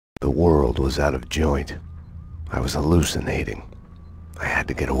The world was out of joint. I was hallucinating. I had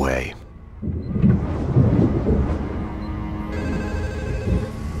to get away.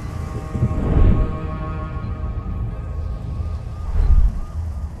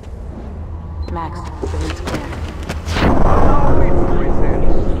 Max, it's clear. Now it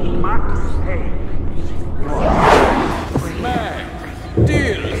presents Max Payne. Max,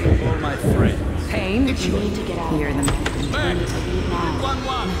 dearest of all my friends. Payne? You need to get out here. The Max,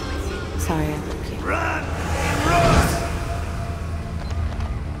 1-1. Sorry, I broke you. Run! Run!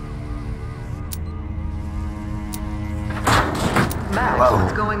 Max, Hello?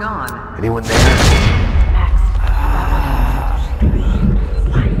 what's going on? Anyone there?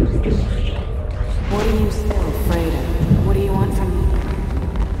 What are you still afraid of? What do you want from me?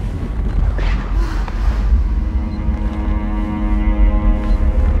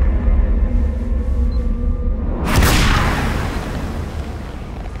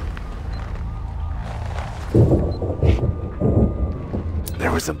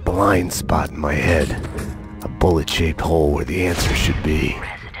 There was a blind spot in my head. A bullet-shaped hole where the answer should be.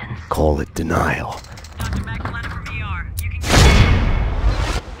 Call it denial. Dr. Max Payne from ER. You can get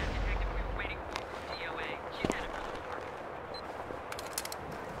Detective, we were waiting for DOA. She's headed for the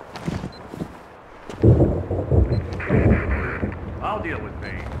park. I'll deal with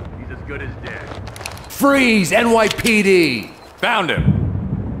Payne. He's as good as dead. Freeze, NYPD! Found him.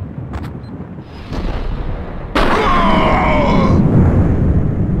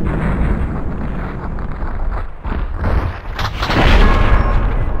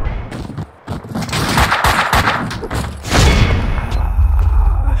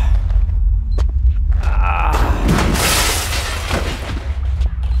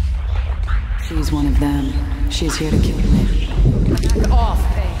 She's one of them. She's here to kill me. Back off,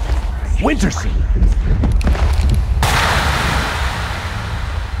 Payne. Winterson!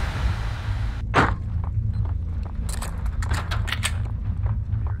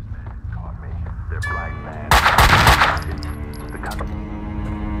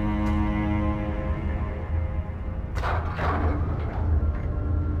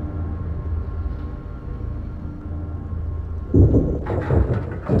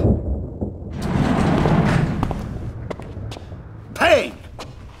 Payne!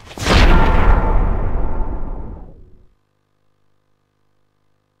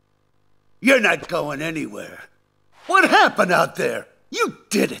 You're not going anywhere. What happened out there? You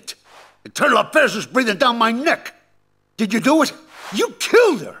did it. Internal affairs was breathing down my neck. Did you do it? You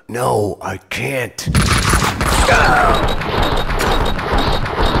killed her. No, I can't.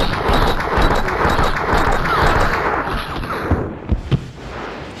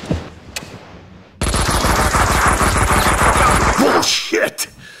 Bullshit.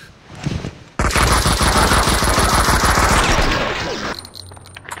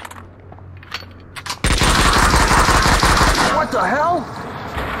 What the hell?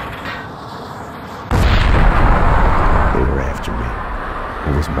 They were after me.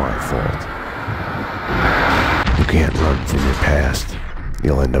 It was my fault. You can't run from your past.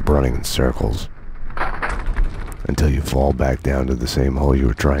 You'll end up running in circles. Until you fall back down to the same hole you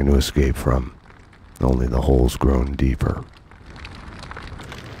were trying to escape from. Only the hole's grown deeper.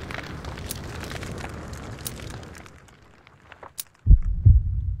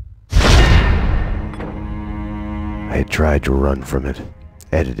 I had tried to run from it,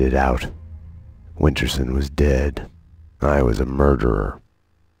 edited out. Winterson was dead. I was a murderer.